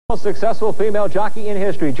Most successful female jockey in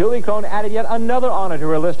history, Julie Krone added yet another honor to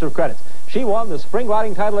her list of credits. She won the spring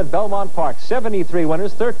riding title at Belmont Park. 73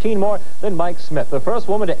 winners, 13 more than Mike Smith, the first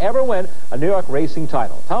woman to ever win a New York racing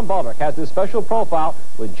title. Tom Baldrick has this special profile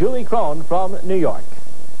with Julie Krone from New York.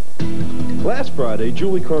 Last Friday,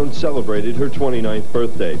 Julie Krone celebrated her 29th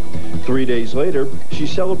birthday. 3 days later, she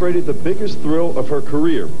celebrated the biggest thrill of her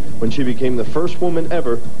career when she became the first woman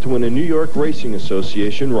ever to win a New York Racing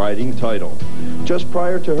Association riding title. Just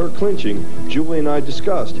prior to her clinching, Julie and I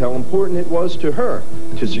discussed how important it was to her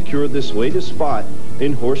to secure this latest spot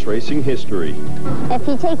in horse racing history. If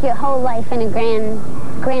you take your whole life in a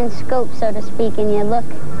grand scope, so to speak, and you look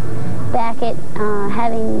back at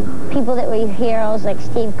having people that were your heroes like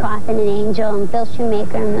Steve Coffin and Angel and Bill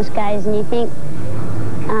Shoemaker and those guys, and you think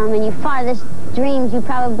in your farthest dreams you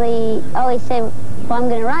probably always say, well, I'm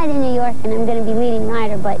going to ride in New York and I'm going to be leading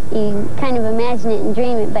rider, but you kind of imagine it and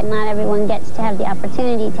dream it, but not everyone gets to have the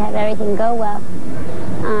opportunity to have everything go well.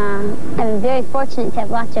 I've been very fortunate to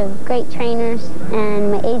have lots of great trainers,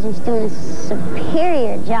 and my agent's doing a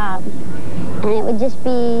superior job, and it would just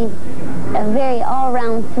be a very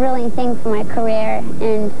all-around thrilling thing for my career,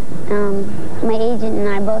 and my agent and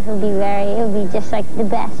I both would be it would be just like the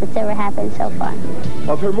best that's ever happened so far.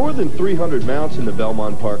 Of her more than 300 mounts in the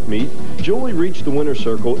Belmont Park meet, Julie reached the winner's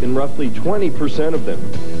circle in roughly 20% of them.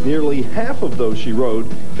 Nearly half of those she rode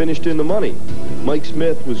finished in the money. Mike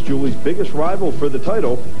Smith was Julie's biggest rival for the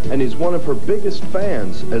title and is one of her biggest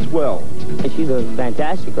fans as well. She's a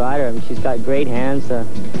fantastic rider. I mean, she's got great hands.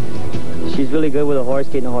 She's really good with a horse,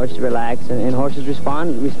 getting a horse to relax, and horses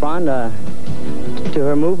respond to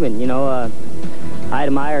her movement. You know, I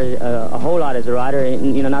admire a whole lot as a rider,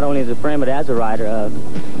 and, you know, not only as a friend but as a rider.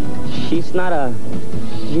 She's not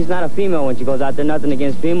a female when she goes out there. Nothing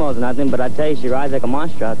against females or nothing, but I tell you, she rides like a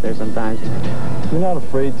monster out there sometimes. You're not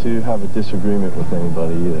afraid to have a disagreement with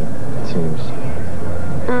anybody either, it seems.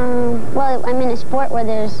 Well, I'm in a sport where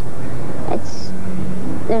there's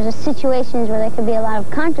situations where there could be a lot of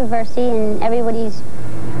controversy, and everybody's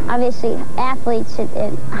obviously athletes at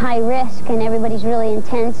high risk, and everybody's really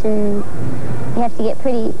intense, and you have to get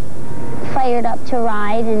pretty fired up to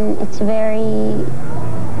ride, and it's very,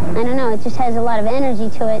 I don't know, it just has a lot of energy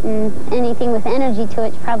to it, and anything with energy to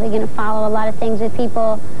it's probably going to follow a lot of things with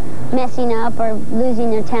people messing up or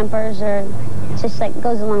losing their tempers, or it's just like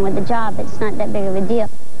goes along with the job. It's not that big of a deal.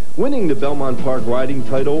 Winning the Belmont Park riding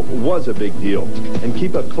title was a big deal. And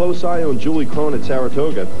keep a close eye on Julie Krone at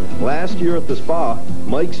Saratoga. Last year at the Spa,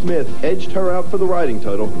 Mike Smith edged her out for the riding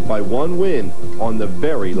title by one win on the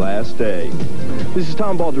very last day. This is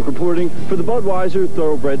Tom Baldrick reporting for the Budweiser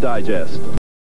Thoroughbred Digest.